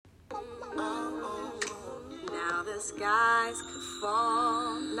skies could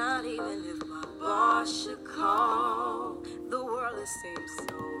fall, not even if my boss should call. The world seems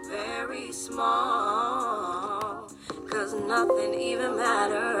so very small, 'cause nothing even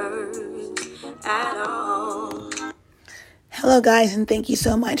matters at all. Hello guys, and thank you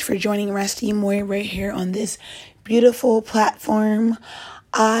so much for joining Rusty Moy right here on this beautiful platform.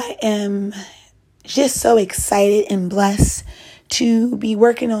 I am just so excited and blessed to be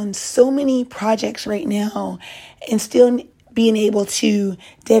working on so many projects right now and still being able to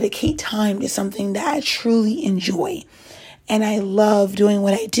dedicate time to something that I truly enjoy. And I love doing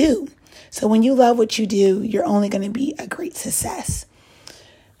what I do. So when you love what you do, you're only going to be a great success.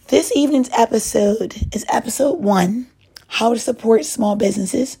 This evening's episode is episode 1, How to Support Small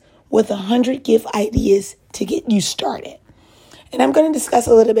Businesses with 100 Gift Ideas to Get You Started. And I'm going to discuss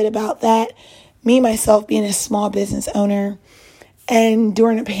a little bit about that. Me, myself, being a small business owner, and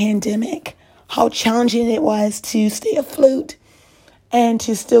during a pandemic, how challenging it was to stay afloat and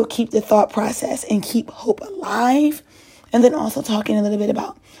to still keep the thought process and keep hope alive. And then also talking a little bit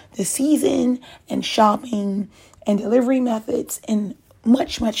about the season and shopping and delivery methods and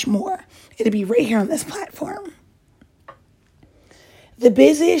much, much more. It'll be right here on this platform. The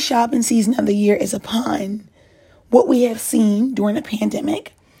busiest shopping season of the year is upon. What we have seen during the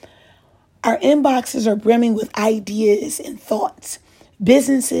pandemic, our inboxes are brimming with ideas and thoughts.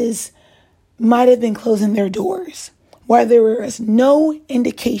 Businesses might have been closing their doors, while there was no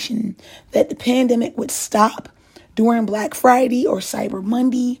indication that the pandemic would stop during Black Friday or Cyber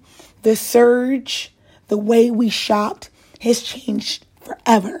Monday. The surge, the way we shopped, has changed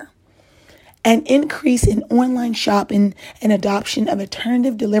forever. An increase in online shopping and adoption of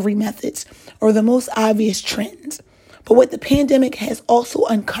alternative delivery methods are the most obvious trends. But what the pandemic has also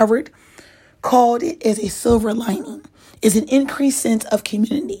uncovered, called it as a silver lining, is an increased sense of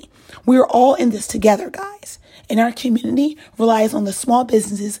community. We are all in this together, guys. And our community relies on the small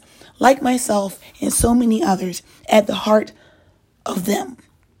businesses like myself and so many others at the heart of them.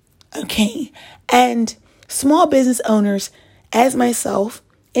 Okay? And small business owners, as myself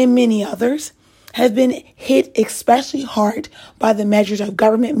and many others, have been hit especially hard by the measures of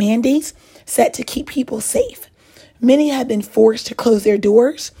government mandates set to keep people safe. Many have been forced to close their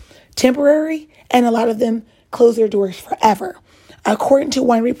doors, temporary, and a lot of them close their doors forever. According to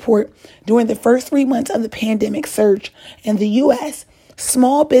one report, during the first 3 months of the pandemic surge in the U.S.,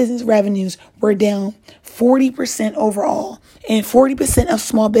 small business revenues were down 40% overall, and 40% of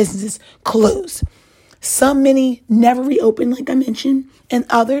small businesses closed. Many never reopened, like I mentioned, and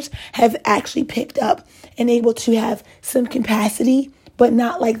others have actually picked up and able to have some capacity, but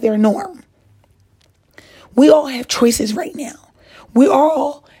not like their norm. We all have choices right now. We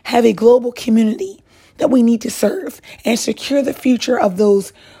all have a global community that we need to serve and secure the future of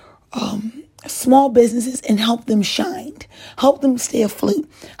those small businesses and help them shine, help them stay afloat,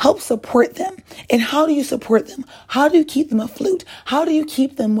 help support them. And how do you support them? How do you keep them afloat? How do you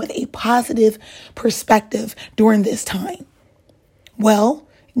keep them with a positive perspective during this time? Well,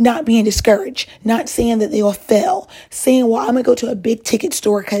 not being discouraged, not saying that they will fail, saying, well, I'm going to go to a big ticket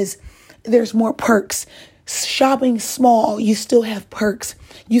store because there's more perks. Shopping small, you still have perks.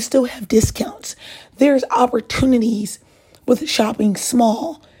 You still have discounts. There's opportunities with shopping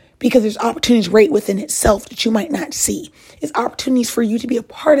small because there's opportunities right within itself that you might not see. It's opportunities for you to be a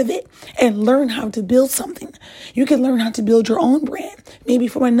part of it and learn how to build something. You can learn how to build your own brand, maybe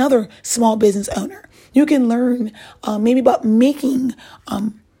from another small business owner. You can learn maybe about making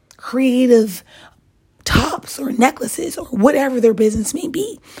creative tops or necklaces or whatever their business may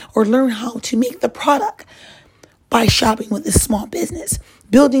be, or learn how to make the product by shopping with this small business,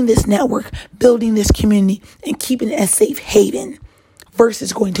 building this network, building this community, and keeping it a safe haven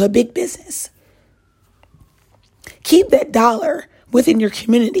versus going to a big business. Keep that dollar within your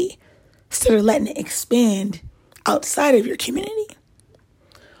community instead of letting it expand outside of your community.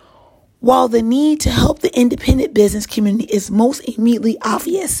 While the need to help the independent business community is most immediately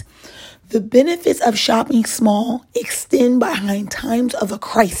obvious, the benefits of shopping small extend behind times of a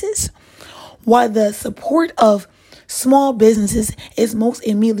crisis. While the support of small businesses is most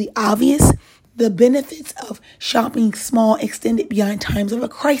immediately obvious, the benefits of shopping small extended beyond times of a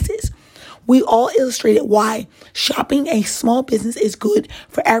crisis. We all illustrated why shopping a small business is good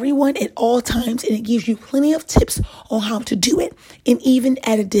for everyone at all times, and it gives you plenty of tips on how to do it, and even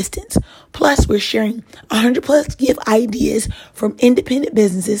at a distance. Plus, we're sharing 100 plus gift ideas from independent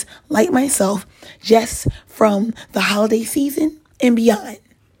businesses like myself, just from the holiday season and beyond.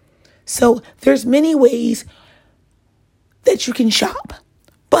 So there's many ways that you can shop,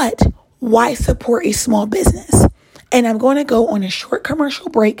 but why support a small business? And I'm going to go on a short commercial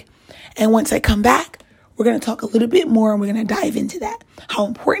break. And once I come back, we're going to talk a little bit more and we're going to dive into that, how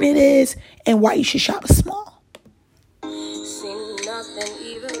important it is and why you should shop small. Seem nothing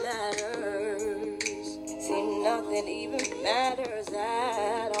even matters. Seem nothing even matters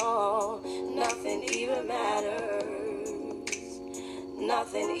at all. Nothing even matters.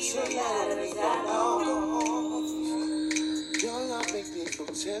 Nothing even matters at all. Your love makes me feel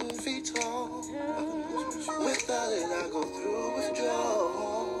 10 feet tall. Without it, I go through withdrawal.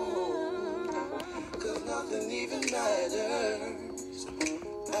 'Cause nothing even matters at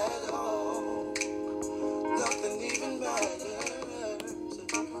all. Nothing even matters.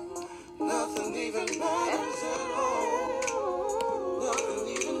 Nothing even matters at all. Nothing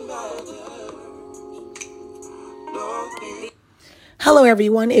even matters. Nothing. Hello,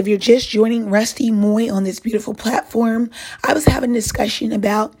 everyone. If you're just joining Rusty Moy on this beautiful platform, I was having a discussion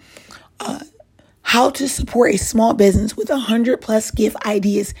about how to support a small business with 100+ gift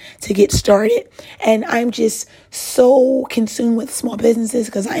ideas to get started. And I'm just so consumed with small businesses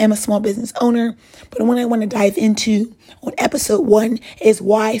because I am a small business owner. But what I want to dive into on episode 1 is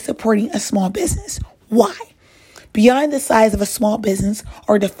why supporting a small business. Why? Beyond the size of a small business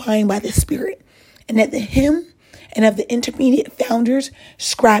are defined by the spirit. And at the hymn and of the intermediate founders,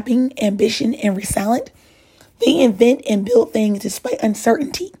 scrapping, ambition, and resilient, they invent and build things despite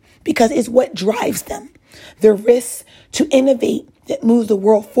uncertainty because it's what drives them. The risks to innovate that moves the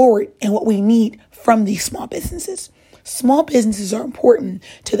world forward and what we need from these small businesses. Small businesses are important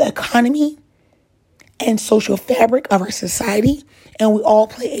to the economy and social fabric of our society, and we all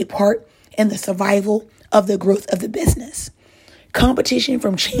play a part in the survival of the growth of the business. Competition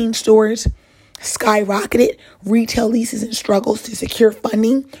from chain stores skyrocketed, retail leases and struggles to secure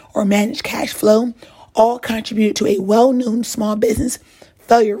funding or manage cash flow all contributed to a well-known small business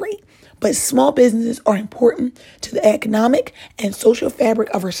failure rate. But small businesses are important to the economic and social fabric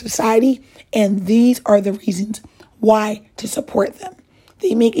of our society, and these are the reasons why to support them.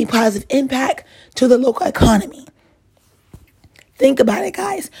 They make a positive impact to the local economy. Think about it,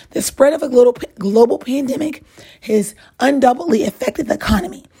 guys. The spread of a global pandemic has undoubtedly affected the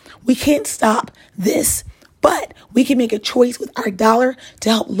economy. We can't stop this, but we can make a choice with our dollar to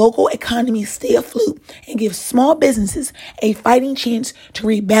help local economies stay afloat and give small businesses a fighting chance to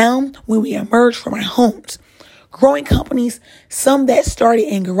rebound when we emerge from our homes. Growing companies, some that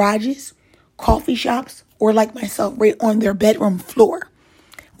started in garages, coffee shops, or like myself, right on their bedroom floor,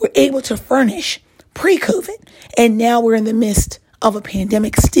 were able to furnish pre-COVID, and now we're in the midst of a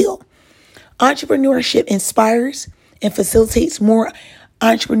pandemic still. Entrepreneurship inspires and facilitates more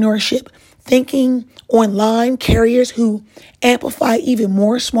entrepreneurship thinking online. Carriers who amplify even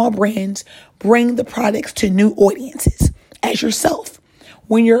more small brands bring the products to new audiences, as yourself.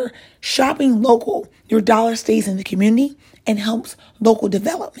 When you're shopping local, your dollar stays in the community and helps local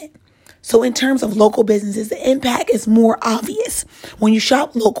development. So in terms of local businesses, the impact is more obvious. When you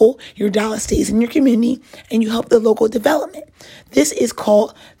shop local, your dollar stays in your community and you help the local development. This is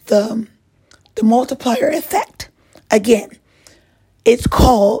called the multiplier effect. Again, it's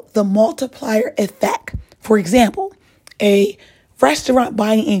called the multiplier effect. For example, a restaurant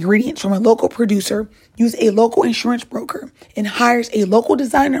buying ingredients from a local producer, uses a local insurance broker, and hires a local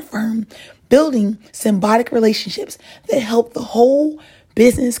designer firm, building symbiotic relationships that help the whole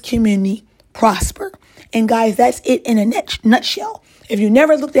business community prosper. And guys, that's it in a nutshell. If you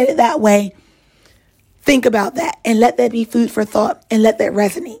never looked at it that way, think about that and let that be food for thought and let that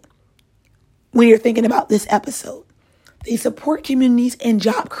resonate when you're thinking about this episode. They support communities and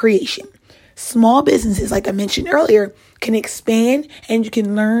job creation. Small businesses, like I mentioned earlier, can expand and you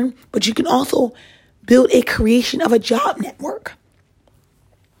can learn, but you can also build a creation of a job network.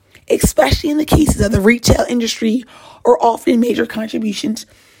 Especially in the cases of the retail industry, or often major contributions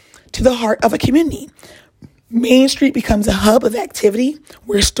to the heart of a community. Main Street becomes a hub of activity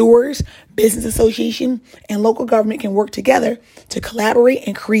where stores, business association, and local government can work together to collaborate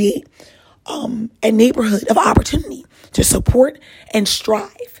and create a neighborhood of opportunity to support and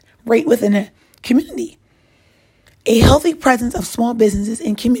strive right within a community. A healthy presence of small businesses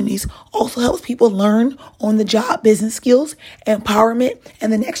in communities also helps people learn on-the-job business skills, empowerment,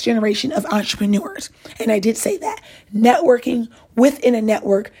 and the next generation of entrepreneurs. And I did say that. Networking within a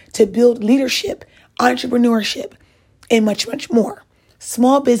network to build leadership, entrepreneurship, and much, much more.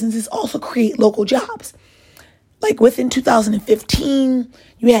 Small businesses also create local jobs. Like within 2015,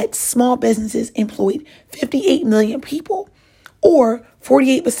 you had small businesses employed 58 million people, or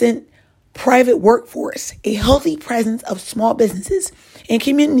 48% private workforce. A healthy presence of small businesses in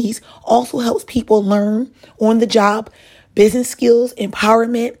communities also helps people learn on the job, business skills,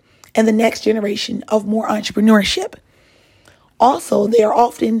 empowerment, and the next generation of more entrepreneurship. Also, they are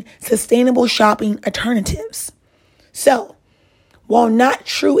often sustainable shopping alternatives. So, while not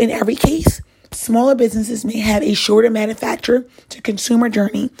true in every case, smaller businesses may have a shorter manufacturer to consumer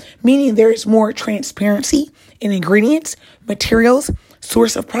journey, meaning there is more transparency in ingredients, materials,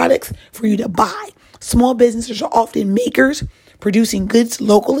 source of products for you to buy. Small businesses are often makers producing goods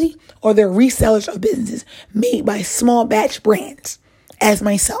locally, or they're resellers of businesses made by small batch brands, as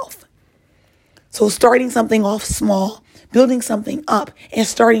myself. So starting something off small, building something up, and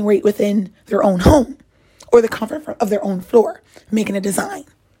starting right within their own home or the comfort of their own floor, making a design.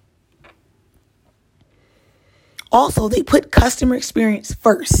 Also, they put customer experience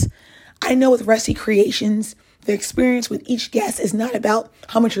first. I know with Rusty Creations, the experience with each guest is not about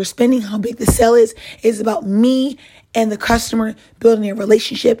how much you're spending, how big the sale is. It's about me and the customer building a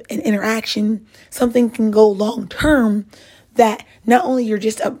relationship and interaction. Something can go long term that not only you're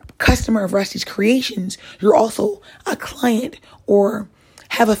just a customer of Rusty's Creations, you're also a client or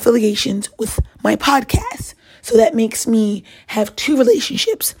have affiliations with my podcast. So that makes me have two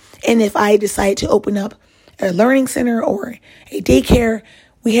relationships. And if I decide to open up a learning center or a daycare,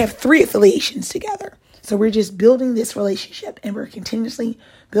 we have 3 affiliations together. So we're just building this relationship and we're continuously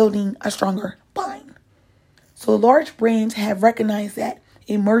building a stronger bond. So large brands have recognized that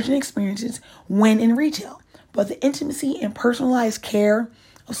immersion experiences win in retail, but the intimacy and personalized care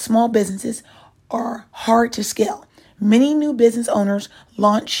of small businesses are hard to scale. Many new business owners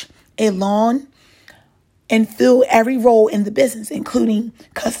launch a lawn and fill every role in the business, including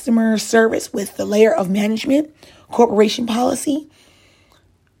customer service with the layer of management, corporation policy.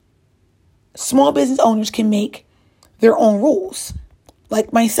 Small business owners can make their own rules,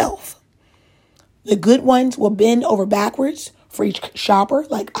 like myself. The good ones will bend over backwards for each shopper,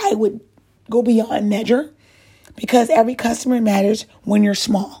 like I would go beyond measure, because every customer matters when you're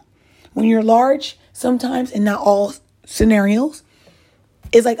small. When you're large, sometimes, and not all scenarios,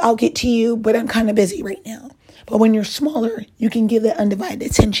 it's like, I'll get to you, but I'm kind of busy right now. But when you're smaller, you can give that undivided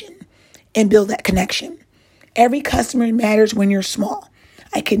attention and build that connection. Every customer matters when you're small.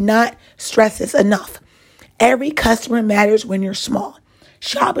 I cannot stress this enough. Every customer matters when you're small.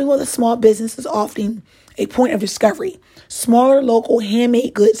 Shopping with a small business is often a point of discovery. Smaller local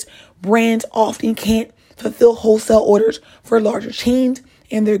handmade goods brands often can't fulfill wholesale orders for larger chains,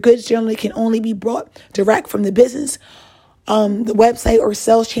 and their goods generally can only be brought direct from the business, the website or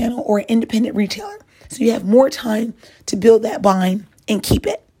sales channel or an independent retailer. So you have more time to build that bond and keep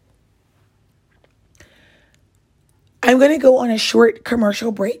it. I'm going to go on a short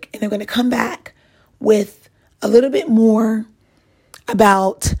commercial break and I'm going to come back with a little bit more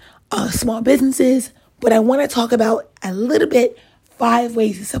about small businesses, but I want to talk about a little bit 5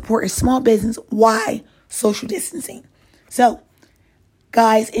 ways to support a small business. Why social distancing? So,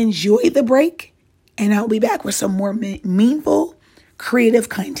 guys, enjoy the break and I'll be back with some more meaningful, creative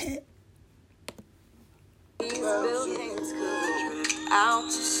content. Buildings go out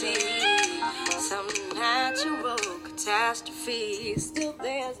to sea, some natural catastrophe. Still,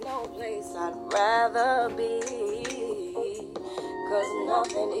 there's no place I'd rather be, 'cause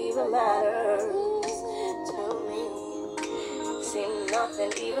nothing even matters to me. See,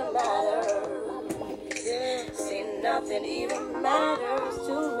 nothing even matters. See, nothing even matters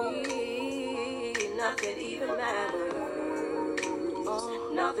to me. Nothing even matters.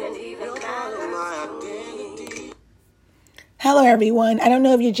 Nothing even matters to me. Hello, everyone. I don't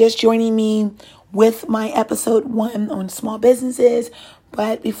know if you're just joining me with my episode 1 on small businesses,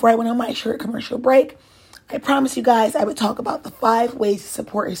 but before I went on my short commercial break, I promised you guys I would talk about the 5 ways to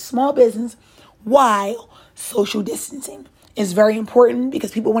support a small business while social distancing is very important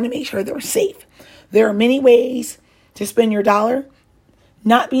because people want to make sure they're safe. There are many ways to spend your dollar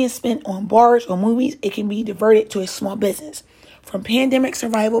not being spent on bars or movies. It can be diverted to a small business. From pandemic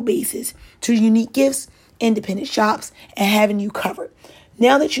survival bases to unique gifts, independent shops, and having you covered.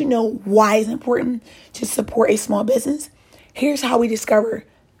 Now that you know why it's important to support a small business, here's how we discover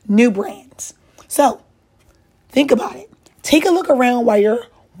new brands. So, think about it. Take a look around while you're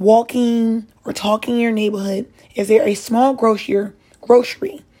walking or talking in your neighborhood. Is there a small grocery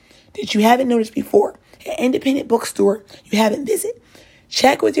that you haven't noticed before? An independent bookstore you haven't visited?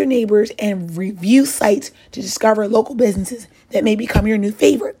 Check with your neighbors and review sites to discover local businesses that may become your new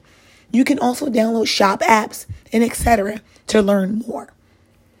favorite. You can also download shop apps and etc. to learn more.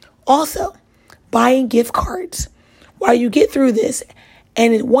 Also, buying gift cards. While you get through this,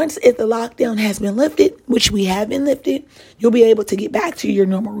 and once the lockdown has been lifted, which we have been lifted, you'll be able to get back to your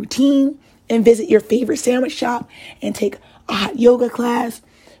normal routine and visit your favorite sandwich shop and take a hot yoga class,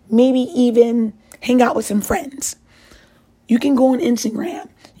 maybe even hang out with some friends. You can go on Instagram.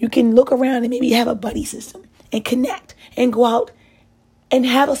 You can look around and maybe have a buddy system and connect and go out and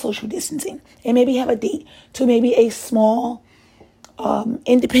have a social distancing and maybe have a date to maybe a small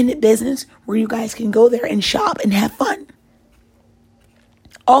independent business where you guys can go there and shop and have fun.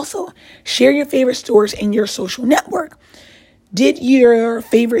 Also, share your favorite stores in your social network. Did your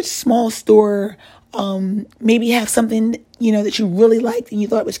favorite small store maybe have something, that you really liked and you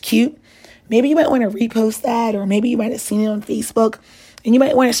thought was cute? Maybe you might want to repost that, or maybe you might have seen it on Facebook and you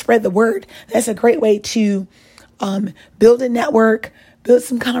might want to spread the word. That's a great way to build a network, build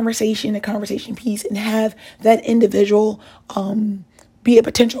some conversation, a conversation piece, and have that individual be a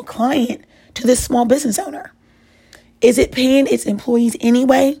potential client to this small business owner. Is it paying its employees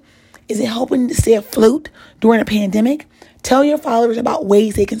anyway? Is it helping to stay afloat during a pandemic? Tell your followers about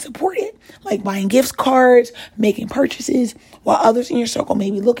ways they can support it, like buying gift cards, making purchases, while others in your circle may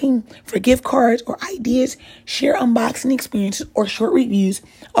be looking for gift cards or ideas. Share unboxing experiences or short reviews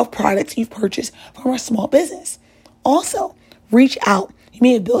of products you've purchased from a small business. Also, reach out. You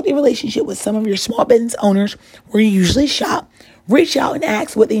may have built a relationship with some of your small business owners where you usually shop. Reach out and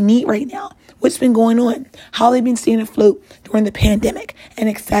ask what they need right now, what's been going on, how they've been staying afloat during the pandemic, and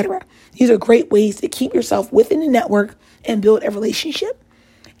etc. These are great ways to keep yourself within the network and build a relationship.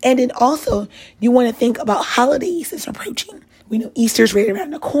 And then also, you want to think about holidays that's approaching. We know Easter's right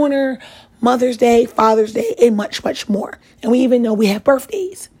around the corner, Mother's Day, Father's Day, and much, much more. And we even know we have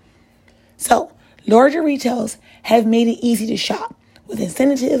birthdays. So, larger retailers have made it easy to shop with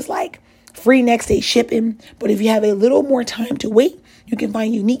incentives like free next day shipping. But if you have a little more time to wait, you can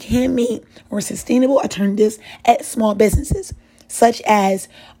find unique handmade or sustainable alternatives at small businesses, such as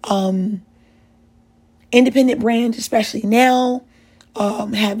independent brands, especially now,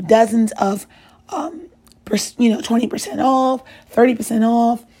 have dozens of 20% off, 30%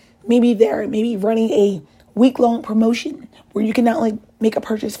 off. Maybe they're running a week-long promotion where you can not only make a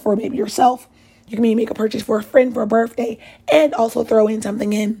purchase for maybe yourself, you can maybe make a purchase for a friend for a birthday, and also throw in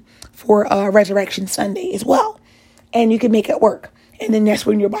something in for Resurrection Sunday as well. And you can make it work. And then that's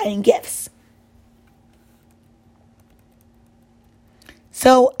when you're buying gifts.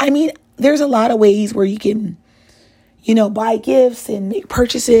 So, there's a lot of ways where you can, buy gifts and make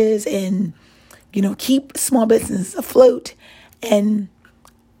purchases and, keep small businesses afloat and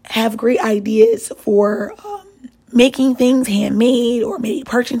have great ideas for making things handmade, or maybe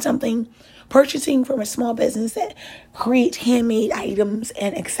purchasing from a small business that creates handmade items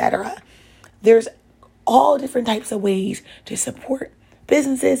and etc. There's all different types of ways to support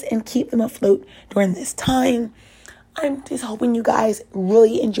businesses and keep them afloat during this time. I'm just hoping you guys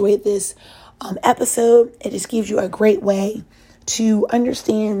really enjoyed this episode. It just gives you a great way to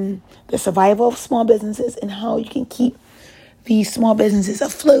understand the survival of small businesses and how you can keep these small businesses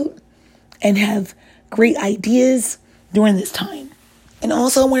afloat and have great ideas during this time. And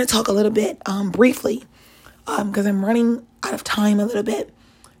also I want to talk a little bit briefly, because I'm running out of time a little bit.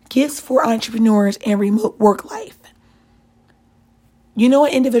 Gifts for entrepreneurs and remote work life. An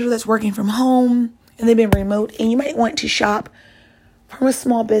individual that's working from home and they've been remote, and you might want to shop from a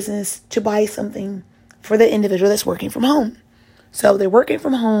small business to buy something for the individual that's working from home. So they're working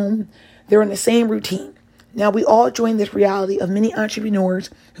from home, they're in the same routine. Now we all join this reality of many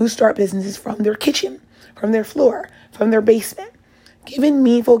entrepreneurs who start businesses from their kitchen, from their floor, from their basement, giving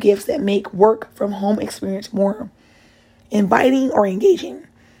meaningful gifts that make work from home experience more inviting or engaging.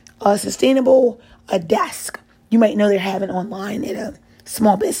 A desk. You might know they're having online at a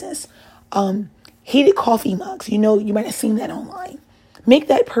small business. Heated coffee mugs. You might have seen that online. Make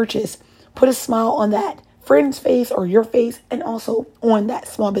that purchase. Put a smile on that friend's face or your face, and also on that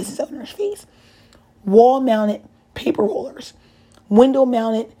small business owner's face. Wall-mounted paper rollers.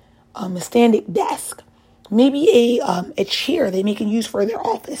 Window-mounted standing desk. Maybe a chair they can use for their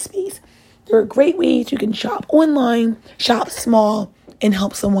office space. There are great ways you can shop online, shop small, and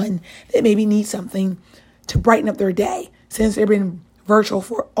help someone that maybe needs something to brighten up their day, since they've been virtual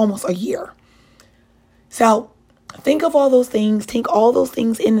for almost a year. So think of all those things, take all those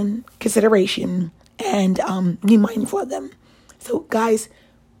things in consideration, and be mindful of them. So guys,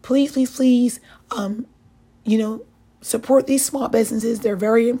 please, support these small businesses. They're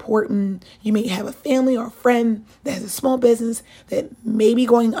very important. You may have a family or a friend that has a small business that may be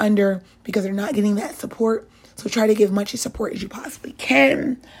going under because they're not getting that support. So try to give much support as you possibly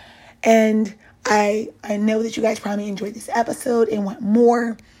can. And I know that you guys probably enjoyed this episode and want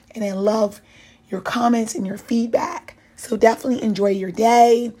more. And I love your comments and your feedback. So definitely enjoy your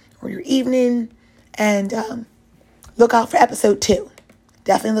day or your evening. And look out for episode 2.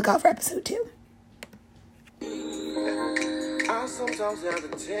 Definitely look out for episode 2. I sometimes have a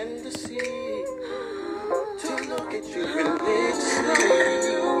tendency to look at you religiously,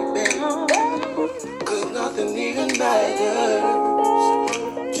 baby. 'Cause nothing even matters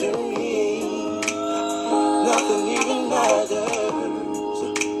to me. Nothing even matters.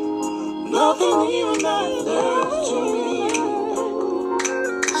 Nothing even matters to me.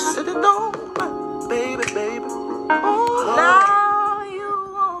 Said it don't matter, baby, baby. Now you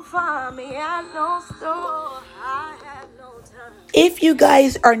won't find me at no store. I have no time. If you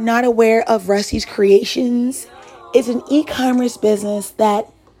guys are not aware of Rusty's Creations, it's an e-commerce business that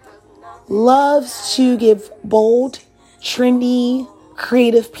loves to give bold, trendy,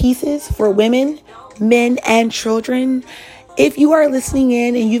 creative pieces for women, men, and children. If you are listening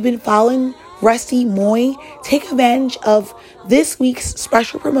in and you've been following Rusty Moy, take advantage of this week's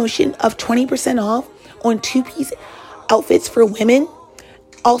special promotion of 20% off on two-piece outfits for women.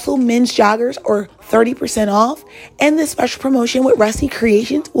 Also, men's joggers are 30% off. And the special promotion with Rusty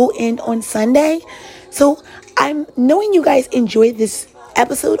Creations will end on Sunday. So I'm knowing you guys enjoyed this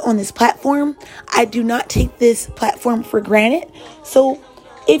episode on this platform. I do not take this platform for granted. So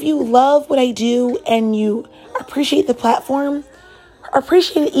if you love what I do and you appreciate the platform,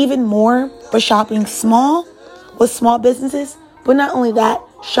 appreciate it even more for shopping small with small businesses. But not only that,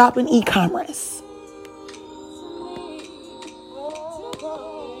 shop in e-commerce.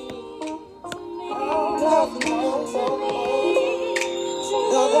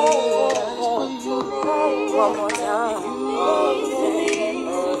 One more